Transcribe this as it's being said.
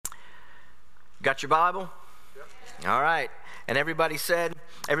Got your Bible? Yep. All right. And everybody say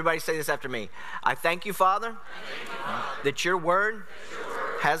this after me. I thank you, Father, that your word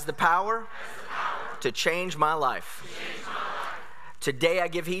has the power to change my life. Today I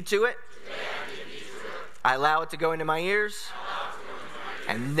give heed to it. I allow it to go into my ears,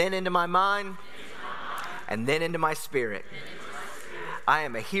 and then into my mind, and then into my spirit. I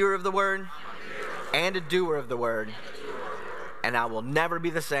am a hearer of the word and a doer of the word, and I will never be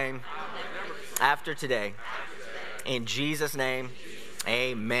the same after today. In Jesus' name,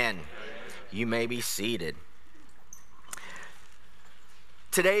 amen. You may be seated.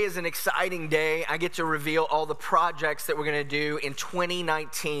 Today is an exciting day. I get to reveal all the projects that we're going to do in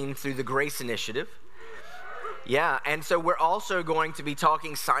 2019 through the Grace Initiative. Yeah, and so we're also going to be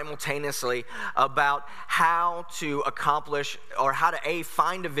talking simultaneously about how to accomplish, or how to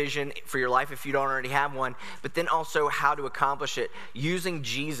find a vision for your life if you don't already have one, but then also how to accomplish it using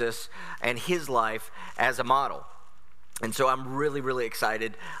Jesus and his life as a model. And so I'm really, really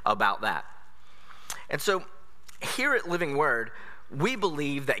excited about that. And so here at Living Word, we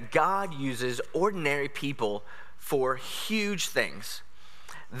believe that God uses ordinary people for huge things,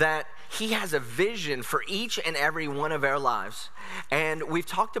 that he has a vision for each and every one of our lives. And we've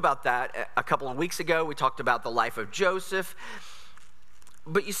talked about that a couple of weeks ago. We talked about the life of Joseph.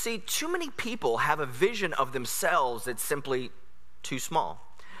 But you see, too many people have a vision of themselves that's simply too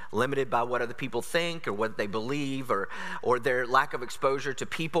small, limited by what other people think or what they believe, or their lack of exposure to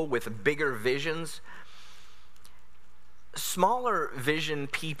people with bigger visions. Smaller vision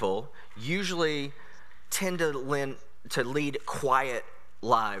people usually tend to lead quiet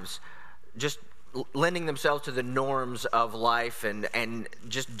lives, just lending themselves to the norms of life and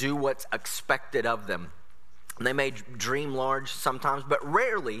just do what's expected of them. They may dream large sometimes, but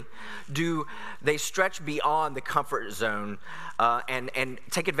rarely do they stretch beyond the comfort zone and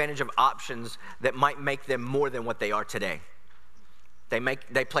take advantage of options that might make them more than what they are today.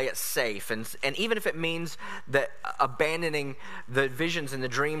 They play it safe, and even if it means that abandoning the visions and the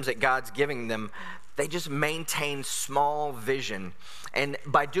dreams that God's giving them, they just maintain small vision. And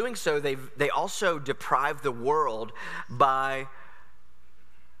by doing so, they also deprive the world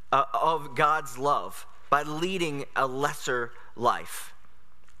of God's love by leading a lesser life.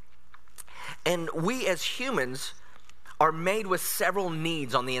 And we as humans are made with several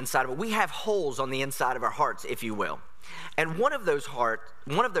needs on the inside of it. We have holes on the inside of our hearts, if you will. And one of those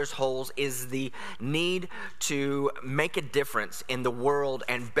holes is the need to make a difference in the world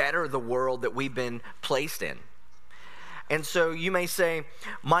and better the world that we've been placed in. And so you may say,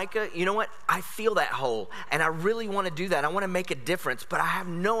 Micah, you know what? I feel that hole, and I really want to do that. I want to make a difference, but I have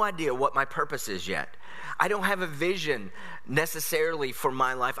no idea what my purpose is yet. I don't have a vision necessarily for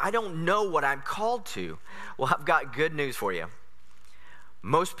my life. I don't know what I'm called to. Well, I've got good news for you.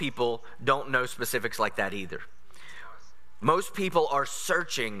 Most people don't know specifics like that either. Most people are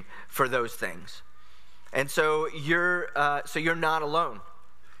searching for those things. And so you're not alone.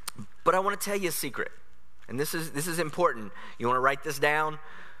 But I want to tell you a secret. And this is important. You want to write this down,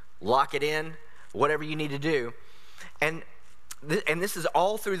 lock it in, whatever you need to do. And this is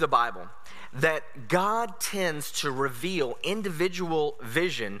all through the Bible, that God tends to reveal individual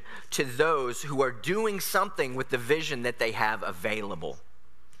vision to those who are doing something with the vision that they have available,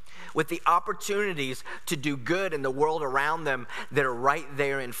 with the opportunities to do good in the world around them that are right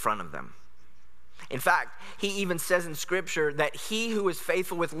there in front of them. In fact, he even says in Scripture that he who is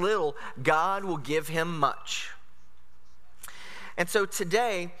faithful with little, God will give him much. And so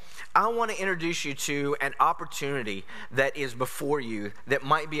today, I want to introduce you to an opportunity that is before you that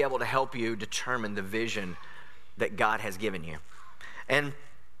might be able to help you determine the vision that God has given you. And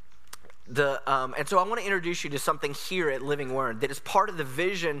so I want to introduce you to something here at Living Word that is part of the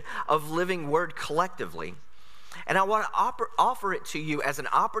vision of Living Word collectively. And I want to offer it to you as an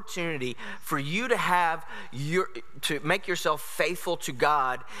opportunity for you to make yourself faithful to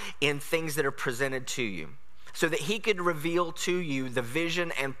God in things that are presented to you, so that he could reveal to you the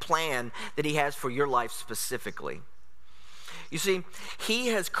vision and plan that he has for your life specifically. You see, he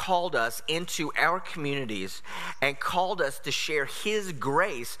has called us into our communities and called us to share his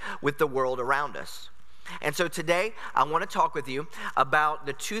grace with the world around us. And so today, I want to talk with you about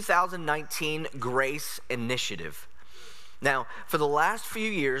the 2019 Grace Initiative. Now, for the last few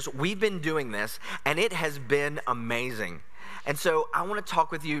years, we've been doing this, and it has been amazing. And so I want to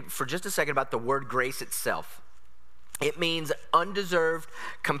talk with you for just a second about the word grace itself. It means undeserved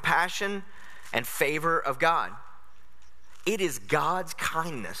compassion and favor of God. It is God's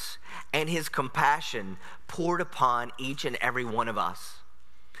kindness and his compassion poured upon each and every one of us.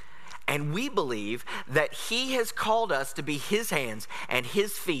 And we believe that he has called us to be his hands and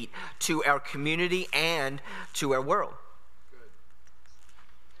his feet to our community and to our world.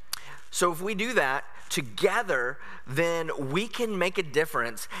 So if we do that together, then we can make a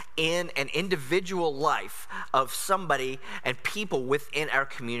difference in an individual life of somebody and people within our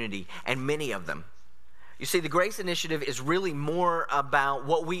community, and many of them. You see, the Grace Initiative is really more about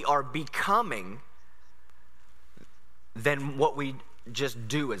what we are becoming than what we just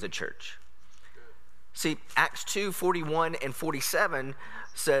do as a church. See, Acts 2:41 and 47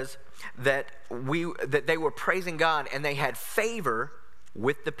 says that they were praising God and they had favor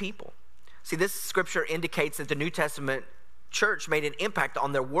with the people. See, this scripture indicates that the New Testament church made an impact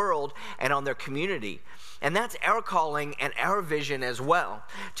on their world and on their community. And that's our calling and our vision as well,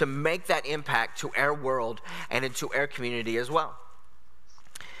 to make that impact to our world and into our community as well.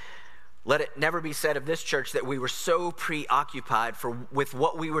 Let it never be said of this church that we were so preoccupied with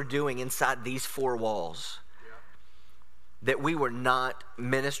what we were doing inside these four walls, that we were not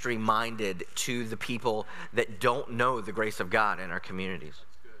ministry minded to the people that don't know the grace of God in our communities.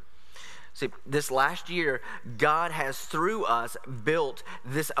 See, this last year, God has, through us, built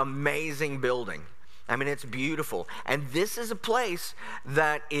this amazing building. I mean, it's beautiful. And this is a place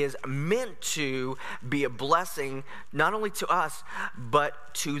that is meant to be a blessing, not only to us,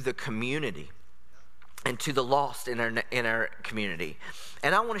 but to the community and to the lost in our community.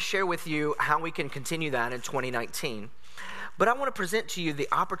 And I want to share with you how we can continue that in 2019. But I want to present to you the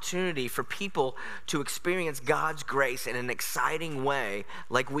opportunity for people to experience God's grace in an exciting way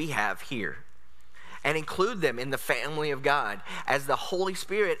like we have here, and include them in the family of God as the Holy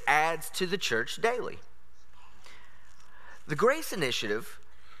Spirit adds to the church daily. The Grace Initiative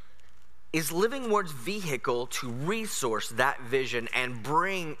is Living Word's vehicle to resource that vision and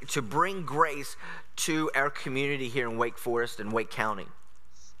bring grace to our community here in Wake Forest and Wake County,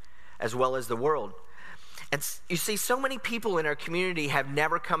 as well as the world. And you see, so many people in our community have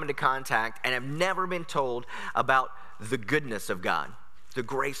never come into contact and have never been told about the goodness of God, the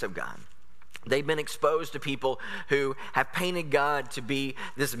grace of God. They've been exposed to people who have painted God to be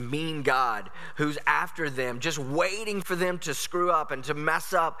this mean God who's after them, just waiting for them to screw up and to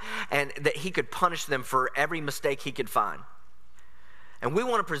mess up, and that he could punish them for every mistake he could find. And we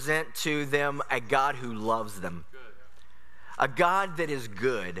want to present to them a God who loves them. A God that is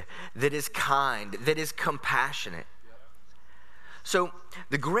good, that is kind, that is compassionate. So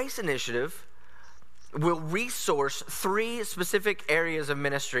the Grace Initiative will resource 3 specific areas of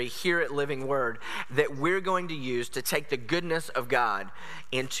ministry here at Living Word that we're going to use to take the goodness of God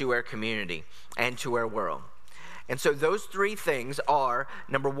into our community and to our world. And so those 3 things are,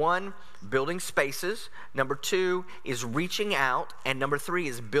 number 1, building spaces. Number 2 is reaching out. And number 3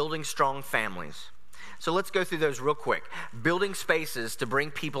 is building strong families. So let's go through those real quick. Building spaces to bring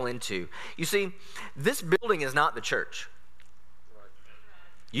people into. You see, this building is not the church.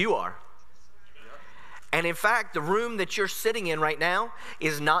 You are. And in fact, the room that you're sitting in right now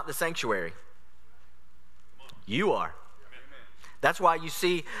is not the sanctuary. You are. That's why you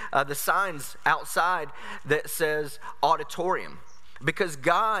see the signs outside that says auditorium. Because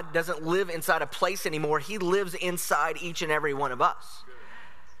God doesn't live inside a place anymore. He lives inside each and every one of us.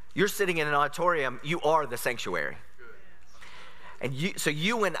 You're sitting in an auditorium, you are the sanctuary. And so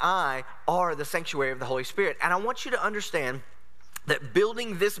you and I are the sanctuary of the Holy Spirit. And I want you to understand that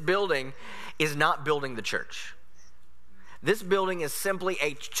building this building is not building the church. This building is simply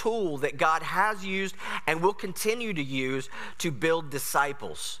a tool that God has used and will continue to use to build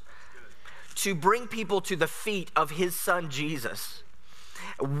disciples, to bring people to the feet of his son Jesus.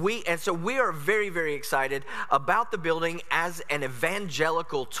 So we are very, very excited about the building as an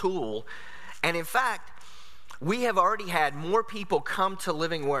evangelical tool. And in fact, we have already had more people come to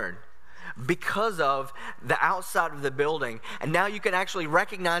Living Word because of the outside of the building. And now you can actually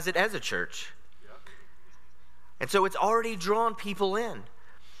recognize it as a church. And so it's already drawn people in.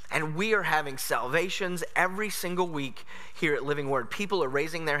 And we are having salvations every single week here at Living Word. People are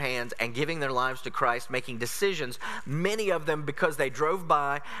raising their hands and giving their lives to Christ, making decisions, many of them because they drove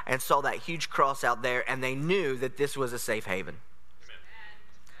by and saw that huge cross out there and they knew that this was a safe haven. Amen.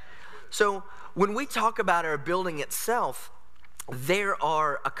 So when we talk about our building itself, there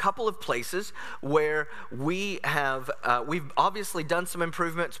are a couple of places where we've obviously done some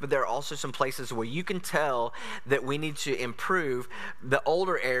improvements, but there are also some places where you can tell that we need to improve. The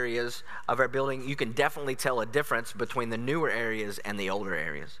older areas of our building, you can definitely tell a difference between the newer areas and the older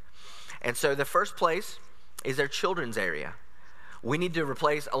areas. And so the first place is our children's area. We need to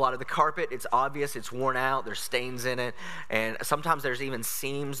replace a lot of the carpet. It's obvious, it's worn out, there's stains in it, and sometimes there's even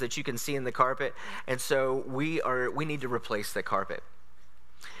seams that you can see in the carpet. And so we need to replace the carpet.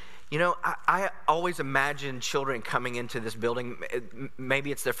 You know, I always imagine children coming into this building,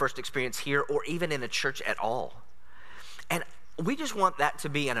 maybe it's their first experience here or even in a church at all. And we just want that to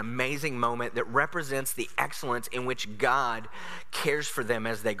be an amazing moment that represents the excellence in which God cares for them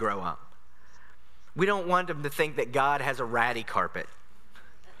as they grow up. We don't want them to think that God has a ratty carpet.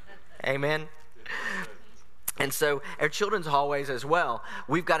 Amen? And so our children's hallways as well,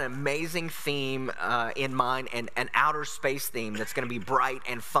 we've got an amazing theme in mind, and an outer space theme that's going to be bright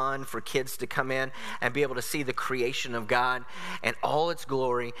and fun for kids to come in and be able to see the creation of God and all its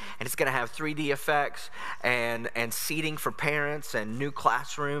glory. And it's going to have 3D effects and seating for parents and new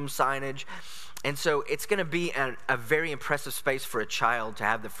classroom signage. And so it's going to be a very impressive space for a child to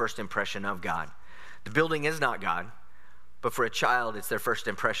have the first impression of God. The building is not God, but for a child, it's their first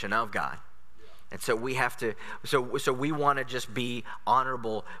impression of God. And so we have to, so we want to just be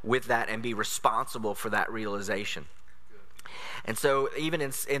honorable with that and be responsible for that realization. And so even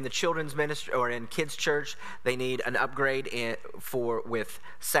in the children's ministry or in kids' church, they need an upgrade with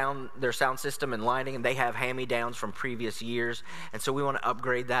their sound system and lighting, and they have hand-me-downs from previous years. And so we want to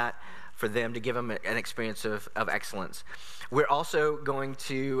upgrade that for them to give them an experience of excellence. We're also going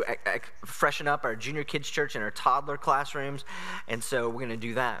to freshen up our junior kids' church and our toddler classrooms, and so we're going to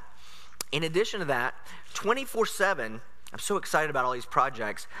do that. In addition to that, 24/7, I'm so excited about all these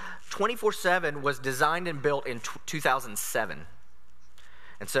projects. 24/7 was designed and built in 2007.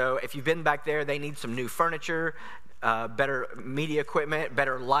 And so if you've been back there, they need some new furniture, better media equipment,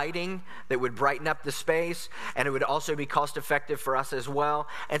 better lighting that would brighten up the space, and it would also be cost effective for us as well.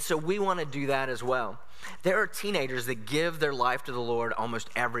 And so we want to do that as well. There are teenagers that give their life to the Lord almost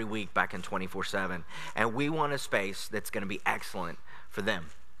every week back in 24/7, and we want a space that's going to be excellent for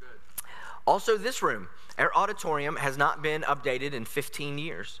them. Also, this room, our auditorium has not been updated in 15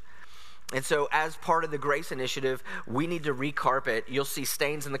 years. And so as part of the Grace Initiative, we need to recarpet. You'll see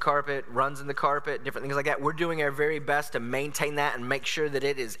stains in the carpet, runs in the carpet, different things like that. We're doing our very best to maintain that and make sure that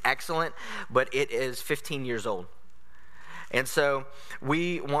it is excellent, but it is 15 years old. And so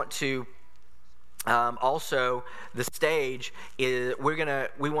we want to also, the stage is,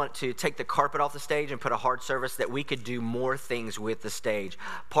 we want to take the carpet off the stage and put a hard surface that we could do more things with the stage.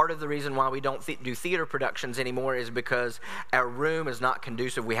 Part of the reason why we don't do theater productions anymore is because our room is not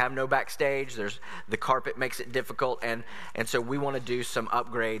conducive. We have no backstage. The carpet makes it difficult, and so we want to do some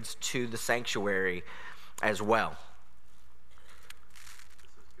upgrades to the sanctuary as well.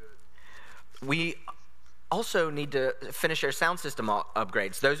 We also need to finish our sound system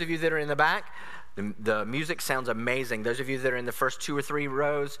upgrades. Those of you that are in the back, the music sounds amazing. Those of you that are in the first 2 or 3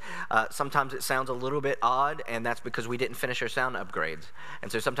 rows, sometimes it sounds a little bit odd, and that's because we didn't finish our sound upgrades.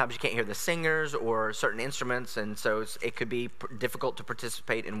 And so sometimes you can't hear the singers or certain instruments, and so it could be difficult to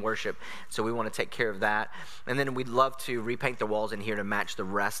participate in worship. So we want to take care of that. And then we'd love to repaint the walls in here to match the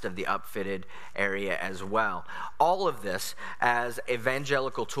rest of the upfitted area as well. All of this as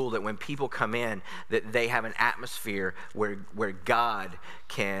evangelical tool that when people come in, that they have an atmosphere where God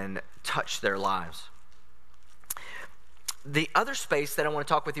can touch their lives. The other space that I want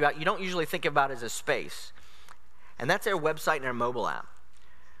to talk with you about, you don't usually think about as a space, and that's our website and our mobile app.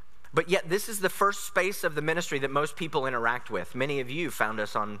 But yet this is the first space of the ministry that most people interact with. Many of you found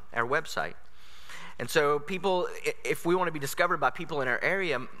us on our website. And so people, if we want to be discovered by people in our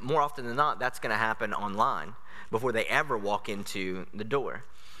area, more often than not, that's going to happen online before they ever walk into the door.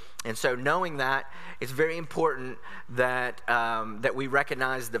 And so knowing that, it's very important that that we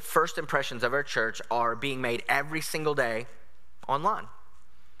recognize the first impressions of our church are being made every single day online.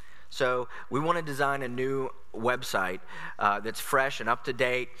 So we want to design a new website that's fresh and up to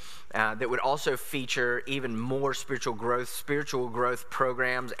date, that would also feature even more spiritual growth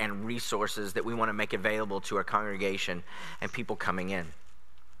programs and resources that we want to make available to our congregation and people coming in.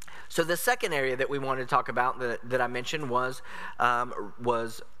 So the second area that we wanted to talk about that I mentioned was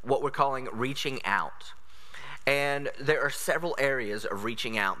what we're calling reaching out. And there are several areas of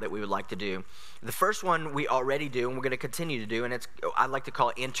reaching out that we would like to do. The first one we already do, and we're going to continue to do, and I like to call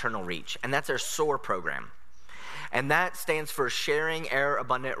it internal reach, and that's our SOAR program. And that stands for Sharing Our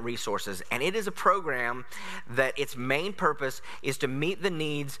Abundant Resources. And it is a program that its main purpose is to meet the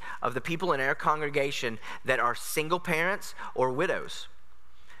needs of the people in our congregation that are single parents or widows.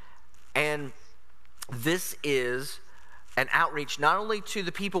 And this is an outreach not only to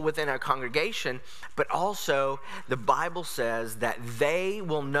the people within our congregation, but also the Bible says that they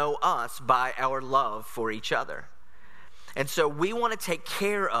will know us by our love for each other. And so we want to take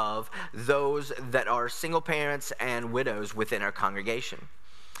care of those that are single parents and widows within our congregation.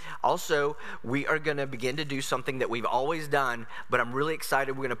 Also, we are going to begin to do something that we've always done, but I'm really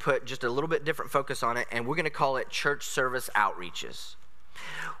excited. We're going to put just a little bit different focus on it, and we're going to call it church service outreaches.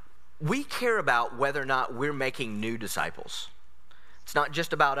 we care about whether or not we're making new disciples. It's not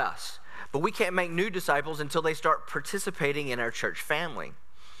just about us. But we can't make new disciples until they start participating in our church family.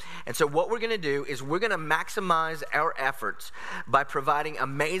 And so what we're going to do is we're going to maximize our efforts by providing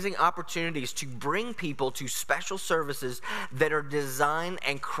amazing opportunities to bring people to special services that are designed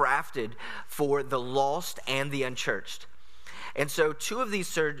and crafted for the lost and the unchurched. And so two of these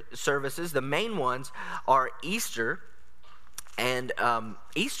services, the main ones, are Easter. And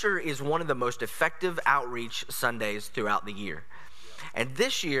Easter is one of the most effective outreach Sundays throughout the year. And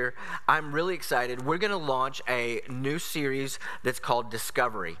this year, I'm really excited. We're going to launch a new series that's called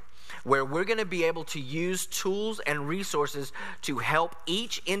Discovery, where we're going to be able to use tools and resources to help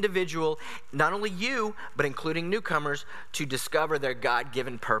each individual, not only you, but including newcomers, to discover their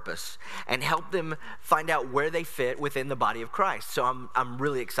God-given purpose and help them find out where they fit within the body of Christ. So I'm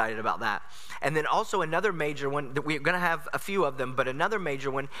really excited about that. And then also another major one, that we're going to have a few of them, but another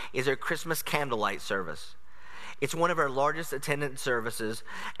major one is our Christmas candlelight service. It's one of our largest attendance services,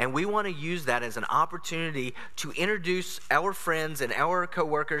 and we want to use that as an opportunity to introduce our friends and our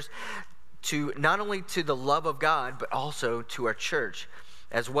coworkers to not only to the love of God, but also to our church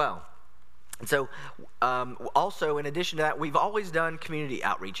as well. And so also, in addition to that, we've always done community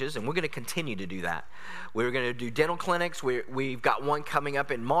outreaches, and we're going to continue to do that. We're going to do dental clinics. We've got one coming up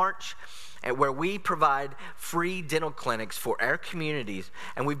in March, where we provide free dental clinics for our communities,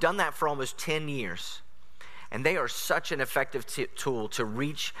 and we've done that for almost 10 years. And they are such an effective tool to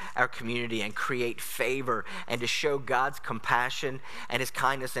reach our community and create favor and to show God's compassion and his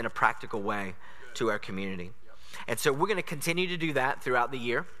kindness in a practical way to our community. And so we're going to continue to do that throughout the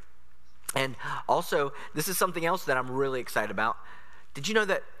year. And also, this is something else that I'm really excited about. Did you know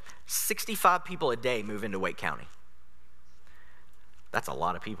that 65 people a day move into Wake County? That's a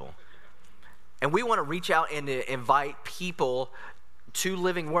lot of people. And we want to reach out and to invite people to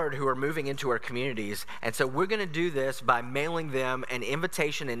Living Word who are moving into our communities. And so we're going to do this by mailing them an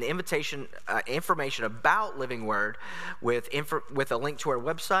invitation information about Living Word with a link to our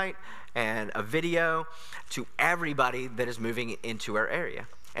website and a video to everybody that is moving into our area.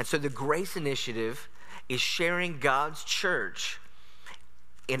 And so the Grace Initiative is sharing God's church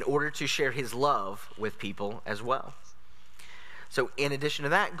in order to share his love with people as well. So in addition to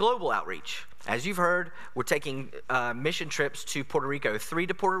that, global outreach. As you've heard, we're taking mission trips to Puerto Rico, 3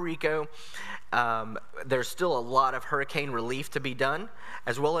 to Puerto Rico. There's still a lot of hurricane relief to be done,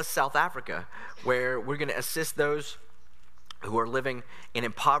 as well as South Africa, where we're going to assist those who are living in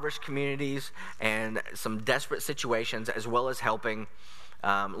impoverished communities and some desperate situations, as well as helping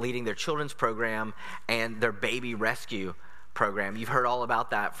leading their children's program and their baby rescue program. You've heard all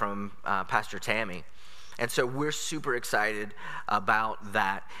about that from Pastor Tammy. And so we're super excited about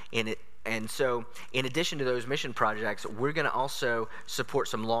that. And so in addition to those mission projects, we're going to also support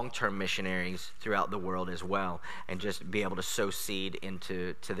some long-term missionaries throughout the world as well and just be able to sow seed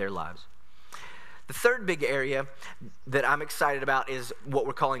into their lives. The third big area that I'm excited about is what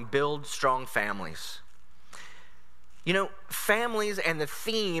we're calling Build Strong Families. You know, families and the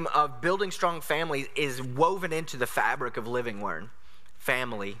theme of building strong families is woven into the fabric of Living Word.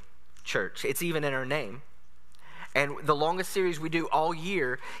 Family, church. It's even in our name. And the longest series we do all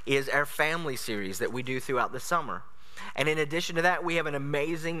year is our family series that we do throughout the summer. And in addition to that, we have an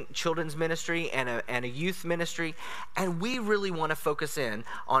amazing children's ministry and a youth ministry. And we really want to focus in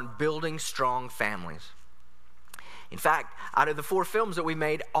on building strong families. In fact, out of the 4 films that we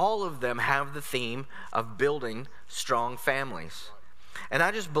made, all of them have the theme of building strong families. And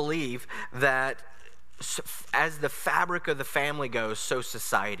I just believe that as the fabric of the family goes, so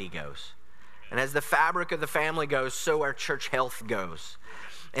society goes. And as the fabric of the family goes, so our church health goes.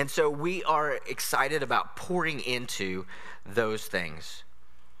 And so we are excited about pouring into those things.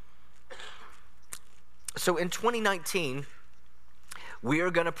 So in 2019, we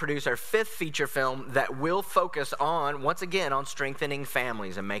are going to produce our 5th feature film that will focus on, once again, on strengthening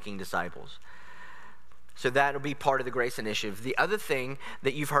families and making disciples. So that'll be part of the Grace Initiative. The other thing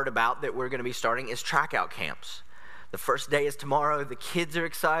that you've heard about that we're going to be starting is track out camps. The first day is tomorrow. The kids are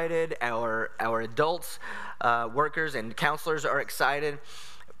excited. Our adults, workers, and counselors are excited.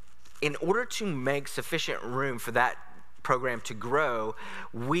 In order to make sufficient room for that program to grow,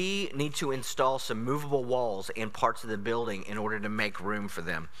 we need to install some movable walls in parts of the building in order to make room for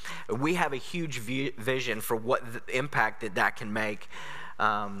them. We have a huge vision for what the impact that can make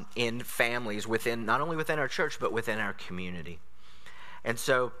in families not only within our church, but within our community. And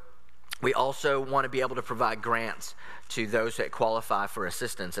so we also want to be able to provide grants to those that qualify for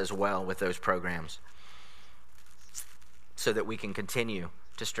assistance as well with those programs so that we can continue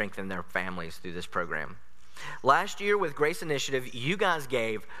to strengthen their families through this program. Last year with Grace Initiative, you guys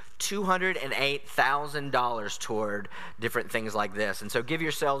gave $208,000 toward different things like this. And so give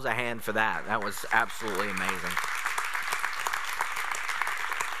yourselves a hand for that. That was absolutely amazing.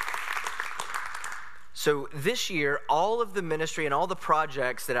 So this year, all of the ministry and all the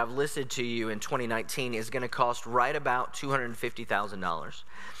projects that I've listed to you in 2019 is going to cost right about $250,000.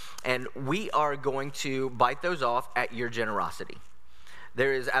 And we are going to bite those off at your generosity.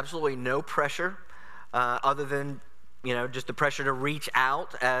 There is absolutely no pressure other than, just the pressure to reach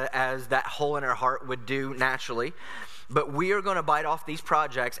out as that hole in our heart would do naturally. But we are going to bite off these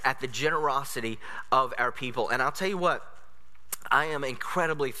projects at the generosity of our people. And I'll tell you what, I am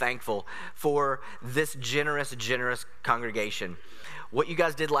incredibly thankful for this generous congregation. What you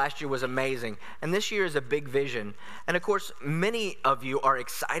guys did last year was amazing, and this year is a big vision. And of course, many of you are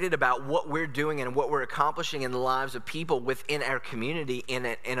excited about what we're doing and what we're accomplishing in the lives of people within our community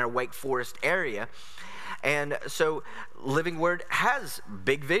in our Wake Forest area. And so Living Word has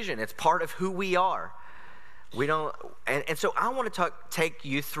big vision. It's part of who we are. So I want to take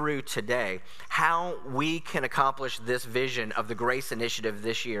you through today how we can accomplish this vision of the Grace Initiative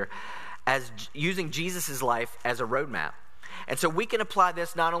this year as using Jesus' life as a roadmap. And so we can apply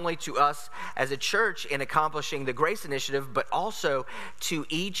this not only to us as a church in accomplishing the Grace Initiative, but also to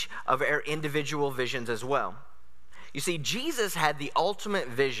each of our individual visions as well. You see, Jesus had the ultimate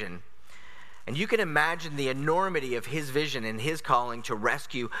vision, and you can imagine the enormity of his vision and his calling to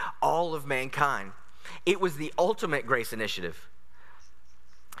rescue all of mankind. It was the ultimate Grace Initiative.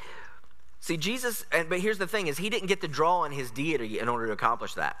 See, but here's the thing, is he didn't get to draw on his deity in order to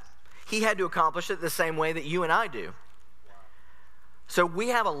accomplish that. He had to accomplish it the same way that you and I do. So we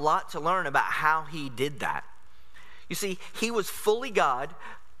have a lot to learn about how he did that. You see, he was fully God,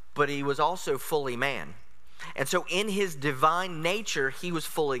 but he was also fully man. And so in his divine nature, he was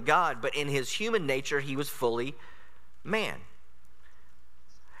fully God, but in his human nature, he was fully man.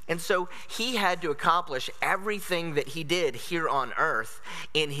 And so he had to accomplish everything that he did here on earth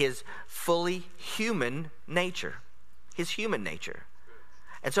in his fully human nature, his human nature.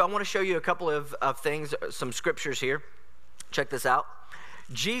 And so I want to show you a couple of things, some scriptures here. Check this out.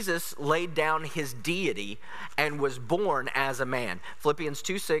 Jesus laid down his deity and was born as a man. Philippians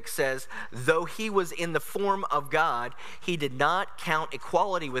 2:6 says, though he was in the form of God, he did not count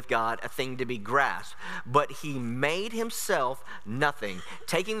equality with God a thing to be grasped, but he made himself nothing,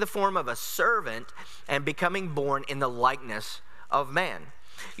 taking the form of a servant and becoming born in the likeness of man.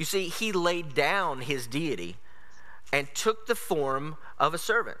 You see, he laid down his deity and took the form of a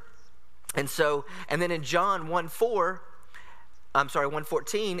servant. And then in John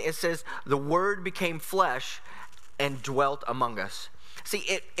 1:14, it says, the Word became flesh and dwelt among us.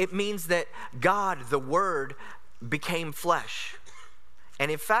 See, it means that God, the Word, became flesh.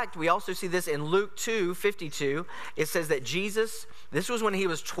 And in fact, we also see this in Luke 2:52. It says that Jesus, this was when he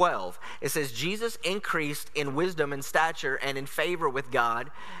was 12. It says, Jesus increased in wisdom and stature and in favor with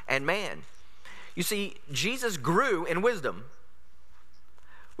God and man. You see, Jesus grew in wisdom,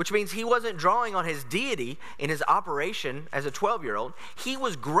 which means he wasn't drawing on his deity in his operation as a 12-year-old. He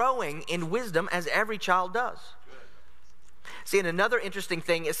was growing in wisdom as every child does. See, and another interesting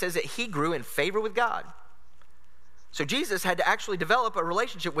thing, it says that he grew in favor with God. So Jesus had to actually develop a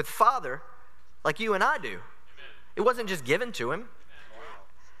relationship with Father like you and I do. Amen. It wasn't just given to him.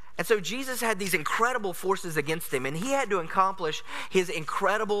 And so Jesus had these incredible forces against him, and he had to accomplish his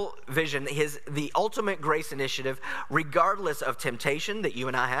incredible vision, the ultimate Grace Initiative, regardless of temptation that you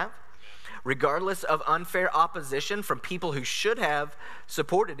and I have, regardless of unfair opposition from people who should have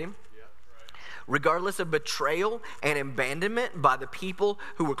supported him, regardless of betrayal and abandonment by the people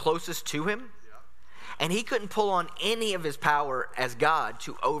who were closest to him. And he couldn't pull on any of his power as God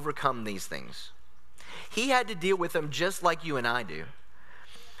to overcome these things. He had to deal with them just like you and I do.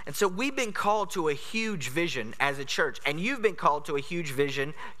 And so we've been called to a huge vision as a church, and you've been called to a huge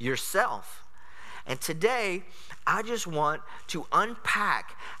vision yourself. And today, I just want to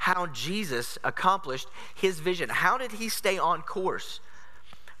unpack how Jesus accomplished his vision. How did he stay on course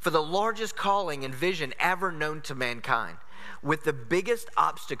for the largest calling and vision ever known to mankind, with the biggest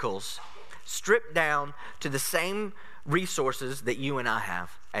obstacles stripped down to the same resources that you and I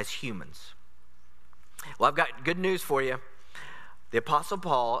have as humans? Well, I've got good news for you. The Apostle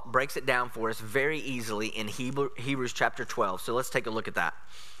Paul breaks it down for us very easily in Hebrews chapter 12. So let's take a look at that.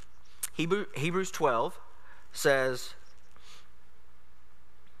 Hebrews 12 says,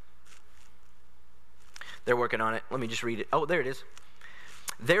 they're working on it. Let me just read it. Oh, there it is.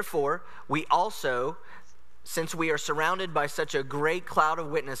 Therefore, we also, since we are surrounded by such a great cloud of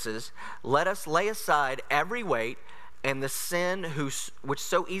witnesses, let us lay aside every weight and the sin which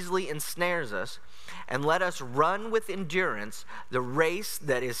so easily ensnares us, and let us run with endurance the race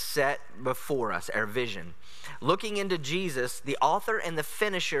that is set before us, our vision. Looking into Jesus, the author and the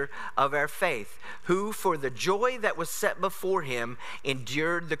finisher of our faith, who for the joy that was set before him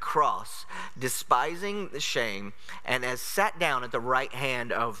endured the cross, despising the shame, and has sat down at the right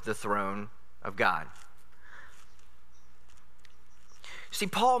hand of the throne of God. See,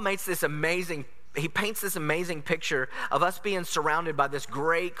 Paul paints this amazing picture of us being surrounded by this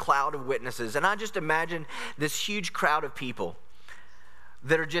great cloud of witnesses. And I just imagine this huge crowd of people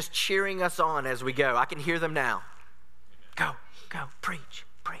that are just cheering us on as we go. I can hear them now. Go, go, preach,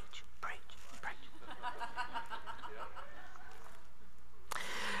 preach, preach, preach.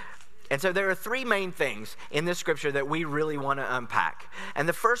 And so there are three main things in this scripture that we really want to unpack. And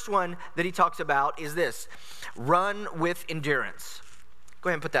the first one that he talks about is this: run with endurance. Go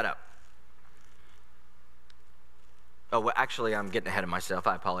ahead and put that up. Oh, well, actually, I'm getting ahead of myself.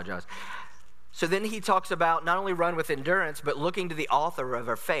 I apologize. So then he talks about not only run with endurance, but looking to the author of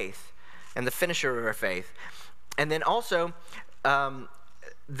our faith and the finisher of our faith. And then also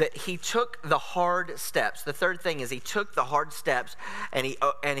that he took the hard steps. The third thing is he took the hard steps and he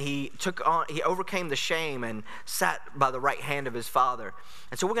overcame the shame and sat by the right hand of his Father.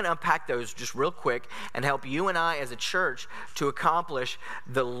 And so we're going to unpack those just real quick and help you and I as a church to accomplish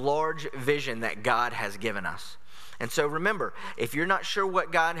the large vision that God has given us. And so remember, if you're not sure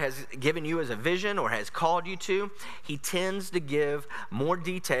what God has given you as a vision or has called you to, he tends to give more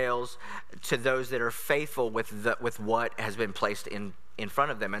details to those that are faithful with what has been placed in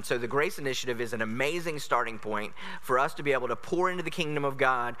front of them. And so the Grace Initiative is an amazing starting point for us to be able to pour into the kingdom of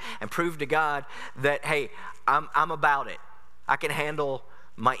God and prove to God that, hey, I'm about it. I can handle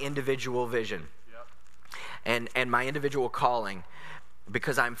my individual vision and my individual calling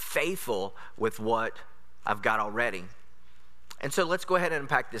because I'm faithful with what I've got already. And so let's go ahead and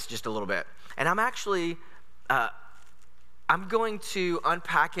unpack this just a little bit. And I'm actually, I'm going to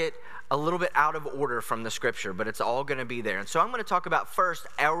unpack it a little bit out of order from the scripture, but it's all going to be there. And so I'm going to talk about first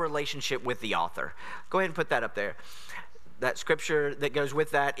our relationship with the author. Go ahead and put that up there. That scripture that goes with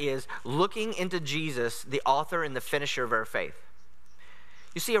that is looking into Jesus, the author and the finisher of our faith.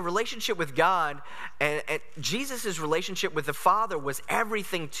 You see, a relationship with God and Jesus' relationship with the Father was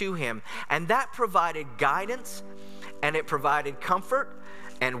everything to him. And that provided guidance and it provided comfort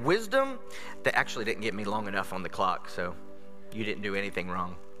and wisdom. That actually didn't get me long enough on the clock, so you didn't do anything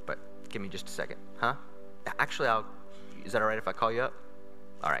wrong. But give me just a second. Huh? Actually, is that all right if I call you up?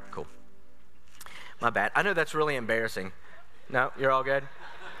 All right, cool. My bad. I know that's really embarrassing. No, you're all good?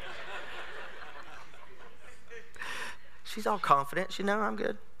 She's all confident. She knows I'm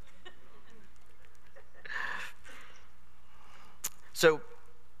good. So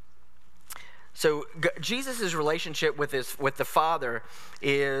Jesus' relationship with the Father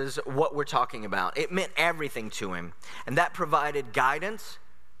is what we're talking about. It meant everything to him. And that provided guidance,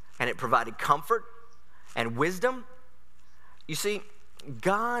 and it provided comfort and wisdom. You see,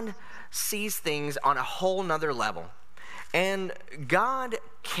 God sees things on a whole nother level. And God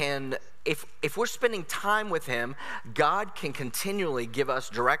can, if we're spending time with him, God can continually give us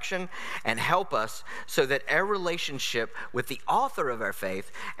direction and help us so that our relationship with the author of our faith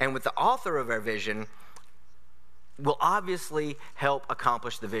and with the author of our vision will obviously help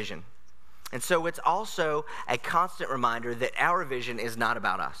accomplish the vision. And so it's also a constant reminder that our vision is not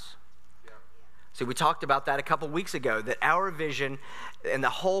about us. See, we talked about that a couple weeks ago, that our vision and the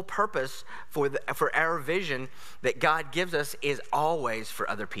whole purpose for our vision that God gives us is always for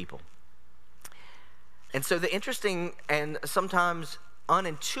other people. And so the interesting and sometimes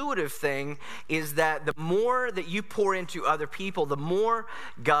unintuitive thing is that the more that you pour into other people, the more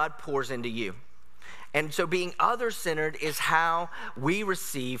God pours into you. And so being other-centered is how we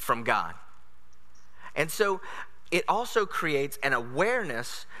receive from God. And so it also creates an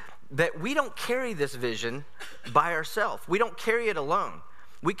awareness that we don't carry this vision by ourselves. We don't carry it alone.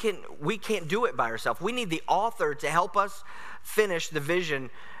 We can't do it by ourselves. We need the author to help us finish the vision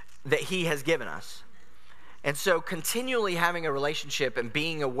that he has given us. And so continually having a relationship and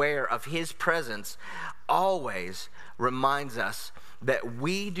being aware of his presence always reminds us that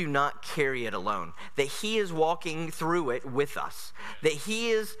we do not carry it alone, that he is walking through it with us, that he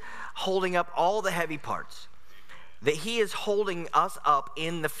is holding up all the heavy parts, that he is holding us up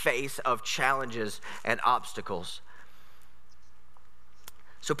in the face of challenges and obstacles.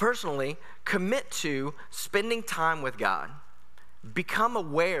 So personally, commit to spending time with God. Become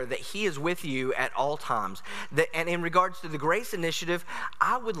aware that he is with you at all times. And in regards to the Grace Initiative,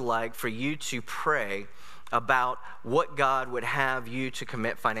 I would like for you to pray about what God would have you to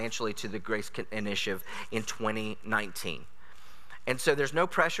commit financially to the Grace Initiative in 2019. And so there's no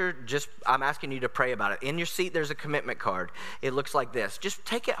pressure, just I'm asking you to pray about it. In your seat, there's a commitment card. It looks like this. Just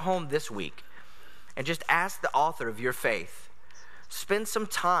take it home this week and just ask the author of your faith. Spend some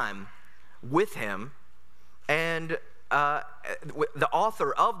time with him and the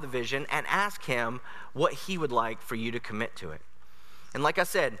author of the vision and ask him what he would like for you to commit to it. And like I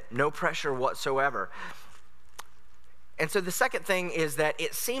said, no pressure whatsoever. And so the second thing is that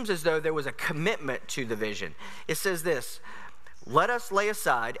it seems as though there was a commitment to the vision. It says this: let us lay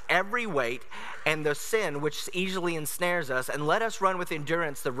aside every weight and the sin which easily ensnares us, and let us run with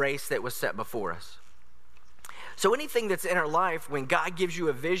endurance the race that was set before us. So anything that's in our life, when God gives you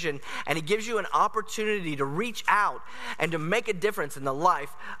a vision and he gives you an opportunity to reach out and to make a difference in the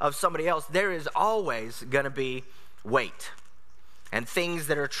life of somebody else, there is always going to be weight and things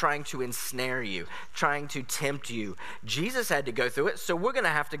that are trying to ensnare you, trying to tempt you. Jesus had to go through it, so we're going to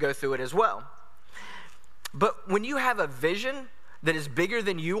have to go through it as well. But when you have a vision that is bigger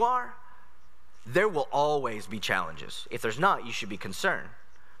than you are, there will always be challenges. If there's not, you should be concerned.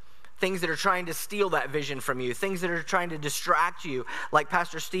 Things that are trying to steal that vision from you, things that are trying to distract you, like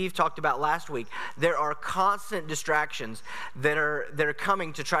Pastor Steve talked about last week. There are constant distractions that are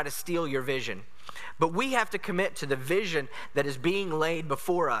coming to try to steal your vision. But we have to commit to the vision that is being laid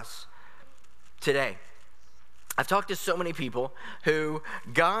before us today. I've talked to so many people who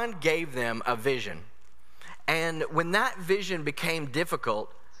God gave them a vision. And when that vision became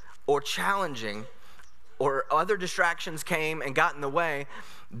difficult or challenging, or other distractions came and got in the way,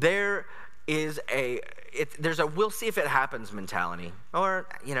 there's a we'll see if it happens mentality. Or,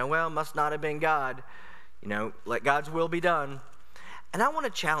 well, must not have been God. Let God's will be done. And I want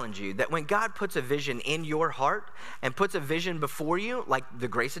to challenge you that when God puts a vision in your heart and puts a vision before you, like the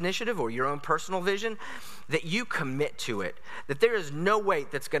Grace Initiative or your own personal vision, that you commit to it. That there is no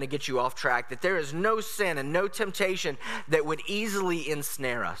weight that's going to get you off track. That there is no sin and no temptation that would easily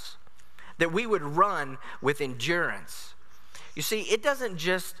ensnare us. That we would run with endurance. You see, it doesn't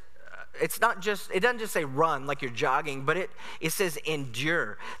just say run like you're jogging, but it says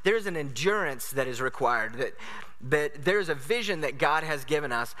endure. There's an endurance that is required, that there's a vision that God has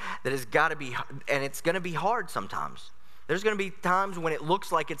given us that has got to be, and it's going to be hard sometimes. There's going to be times when it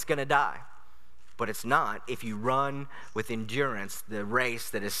looks like it's going to die, but it's not if you run with endurance the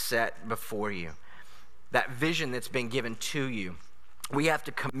race that is set before you. That vision that's been given to you. We have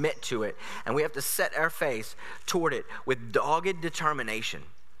to commit to it, and we have to set our face toward it with dogged determination,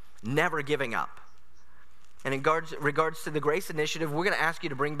 never giving up. And in regards to the Grace Initiative, we're going to ask you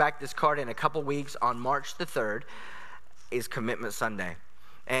to bring back this card in a couple weeks. On March the 3rd is Commitment Sunday.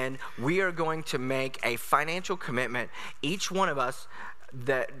 And we are going to make a financial commitment, each one of us,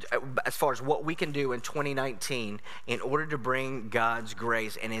 that as far as what we can do in 2019 in order to bring God's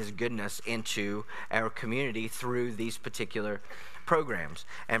grace and his goodness into our community through these particular programs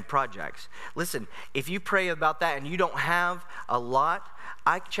and projects. Listen, if you pray about that and you don't have a lot,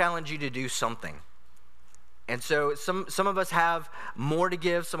 I challenge you to do something. And so some of us have more to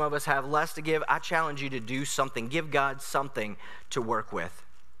give, some of us have less to give. I challenge you to do something. Give God something to work with.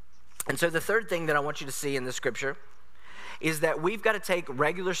 And so the third thing that I want you to see in the scripture is that we've got to take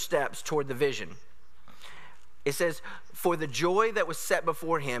regular steps toward the vision. It says, for the joy that was set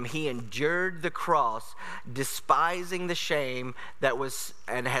before him, he endured the cross, despising the shame that was,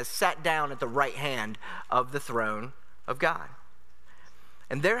 and has sat down at the right hand of the throne of God.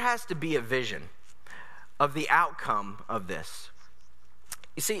 And there has to be a vision of the outcome of this.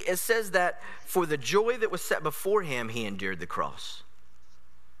 You see, it says that for the joy that was set before him, he endured the cross.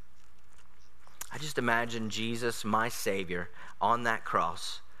 I just imagine Jesus, my Savior, on that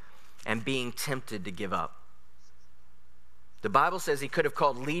cross and being tempted to give up. The Bible says he could have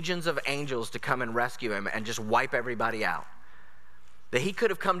called legions of angels to come and rescue him and just wipe everybody out. That he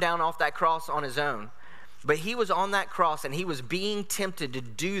could have come down off that cross on his own. But he was on that cross and he was being tempted to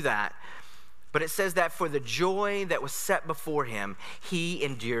do that. But it says that for the joy that was set before him, he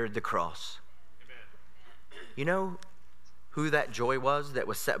endured the cross. Amen. You know who that joy was that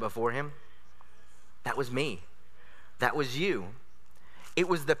was set before him? That was me. That was you. It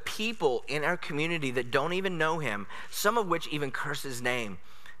was the people in our community that don't even know him, some of which even curse his name,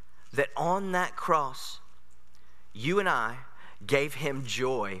 that on that cross, you and I gave him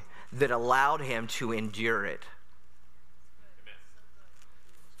joy that allowed him to endure it.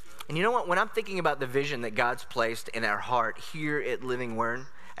 And you know what? When I'm thinking about the vision that God's placed in our heart here at Living Word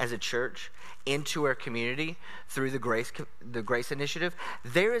as a church, into our community through the Grace Initiative,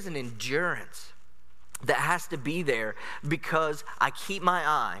 there is an endurance that has to be there because I keep my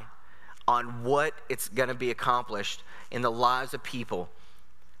eye on what it's going to be accomplished in the lives of people.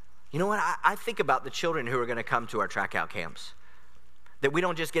 You know what? I think about the children who are going to come to our track out camps. that we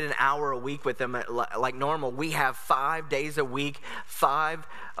don't just get an hour a week with them like normal. We have 5 days a week,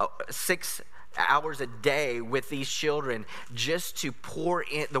 6 hours a day with these children just to pour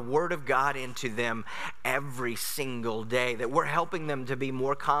in the Word of God into them every single day, that we're helping them to be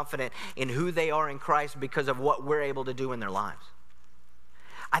more confident in who they are in Christ because of what we're able to do in their lives.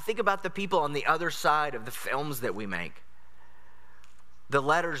 I think about the people on the other side of the films that we make, the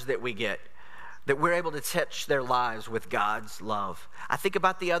letters that we get, that we're able to touch their lives with God's love. I think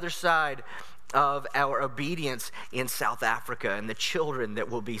about the other side of our obedience in South Africa and the children that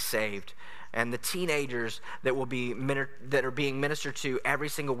will be saved, and the teenagers that will be that are being ministered to every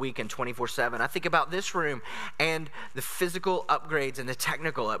single week and 24/7. I think about this room and the physical upgrades and the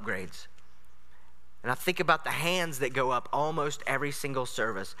technical upgrades. And I think about the hands that go up almost every single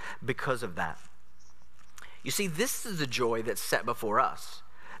service because of that. You see, this is the joy that's set before us,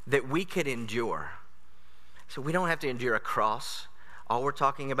 that we could endure. So we don't have to endure a cross. All we're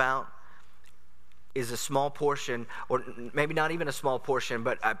talking about is a small portion, or maybe not even a small portion,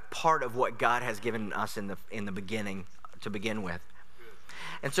 but a part of what God has given us in the beginning to begin with.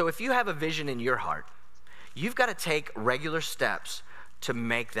 And so if you have a vision in your heart, you've got to take regular steps to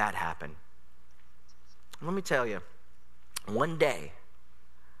make that happen. Let me tell you, one day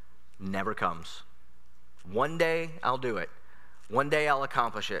never comes. One day I'll do it. One day I'll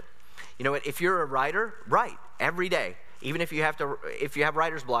accomplish it. You know what? If you're a writer, write every day. Even if you have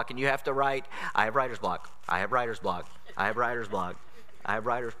writer's block and you have to write, I have writer's block, I have writer's block, I have writer's block, I have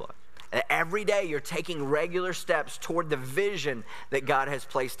writer's block. And every day you're taking regular steps toward the vision that God has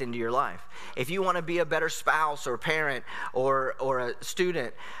placed into your life. If you want to be a better spouse or parent or a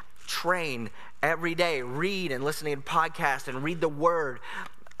student, train every day. Read and listen to podcasts and read the Word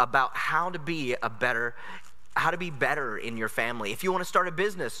about how to be better in your family. If you want to start a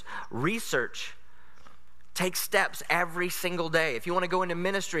business, research. Take steps every single day. If you want to go into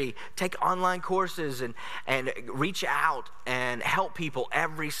ministry, take online courses and reach out and help people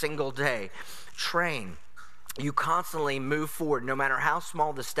every single day. Train. You constantly move forward no matter how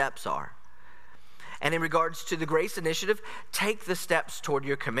small the steps are. And in regards to the Grace Initiative, take the steps toward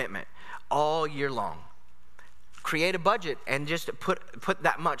your commitment all year long. Create a budget and just put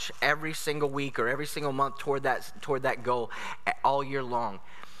that much every single week or every single month toward that goal all year long.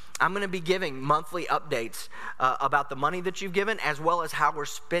 I'm going to be giving monthly updates about the money that you've given, as well as how we're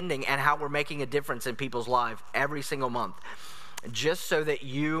spending and how we're making a difference in people's lives every single month, just so that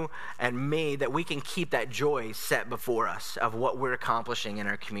you and me, that we can keep that joy set before us of what we're accomplishing in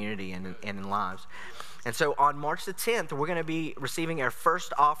our community and in lives. And so on March the 10th, we're going to be receiving our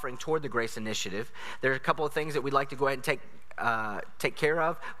first offering toward the Grace Initiative. There's a couple of things that we'd like to go ahead and take care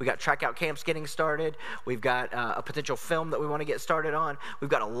of. We got track out camps getting started. We've got a potential film that we want to get started on. We've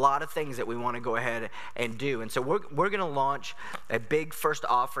got a lot of things that we want to go ahead and do. And so we're going to launch a big first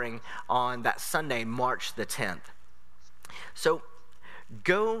offering on that Sunday, March the 10th. So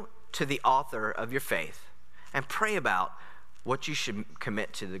go to the author of your faith and pray about what you should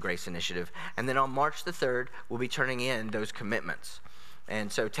commit to the Grace Initiative. And then on March the 3rd, we'll be turning in those commitments.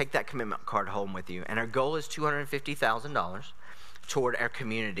 And so take that commitment card home with you. And our goal is $250,000 toward our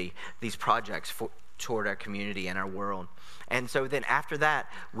community, these projects toward our community and our world. And so then after that,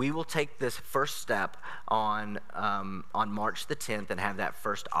 we will take this first step on March the 10th and have that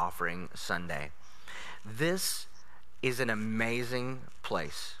first offering Sunday. This is an amazing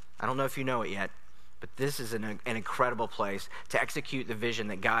place. I don't know if you know it yet, but this is an incredible place to execute the vision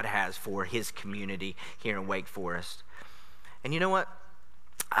that God has for his community here in Wake Forest. And you know what?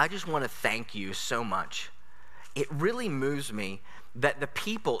 I just want to thank you so much. It really moves me that the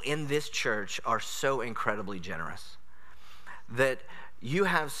people in this church are so incredibly generous, that you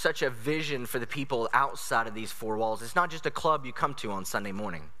have such a vision for the people outside of these four walls. It's not just a club you come to on Sunday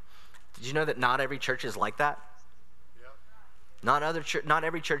morning. Did you know that not every church is like that? Not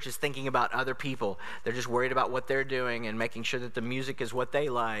every church is thinking about other people. They're just worried about what they're doing and making sure that the music is what they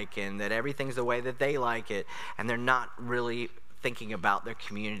like and that everything's the way that they like it. And they're not really thinking about their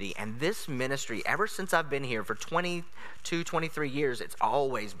community. And this ministry, ever since I've been here for 22, 23 years, it's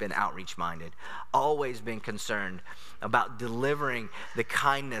always been outreach minded, always been concerned about delivering the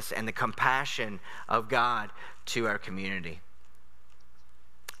kindness and the compassion of God to our community.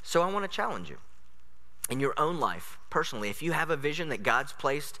 So I want to challenge you. In your own life, personally, if you have a vision that God's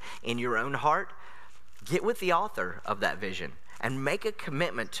placed in your own heart, get with the author of that vision and make a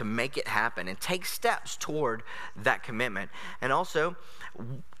commitment to make it happen and take steps toward that commitment. And also,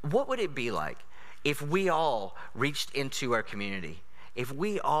 what would it be like if we all reached into our community, if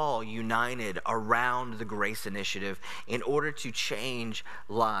we all united around the Grace Initiative in order to change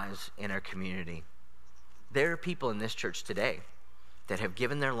lives in our community? There are people in this church today that have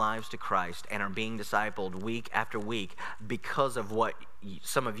given their lives to Christ and are being discipled week after week because of what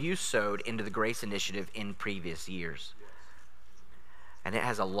some of you sowed into the Grace Initiative in previous years. And it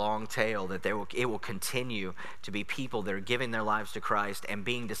has a long tail that it will continue to be people that are giving their lives to Christ and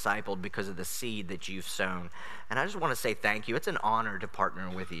being discipled because of the seed that you've sown. And I just want to say thank you. It's an honor to partner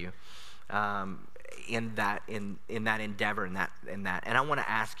with you in that endeavor, in that. And I want to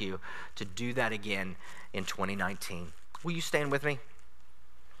ask you to do that again in 2019. Will you stand with me?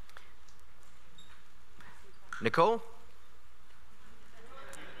 Nicole?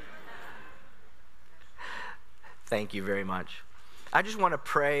 Thank you very much. I just want to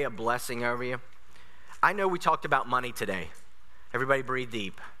pray a blessing over you. I know we talked about money today. Everybody breathe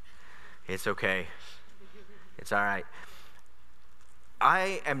deep. It's okay. It's all right.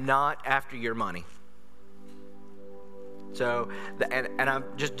 I am not after your money. So, and I'm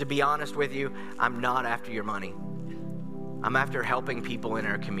just to be honest with you, I'm not after your money. I'm after helping people in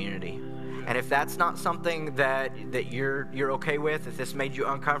our community. And if that's not something that you're okay with, if this made you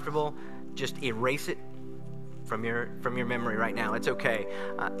uncomfortable, just erase it from your memory right now. It's okay.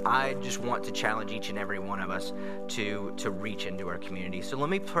 I just want to challenge each and every one of us to reach into our community. So let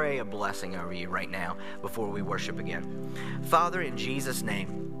me pray a blessing over you right now before we worship again. Father, in Jesus'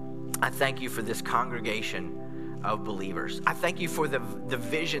 name, I thank you for this congregation of believers. I thank you for the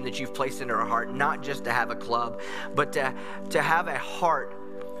vision that you've placed into our heart, not just to have a club, but to have a heart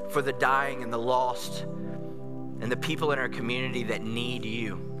for the dying and the lost and the people in our community that need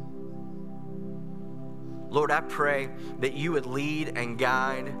you. Lord, I pray that you would lead and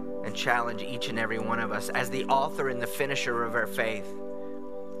guide and challenge each and every one of us as the author and the finisher of our faith,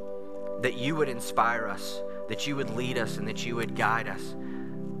 that you would inspire us, that you would lead us, and that you would guide us,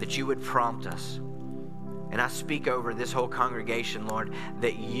 that you would prompt us. And I speak over this whole congregation, Lord,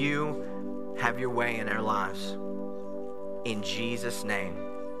 that you have your way in our lives. In Jesus' name,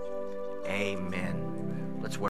 amen. Let's worship.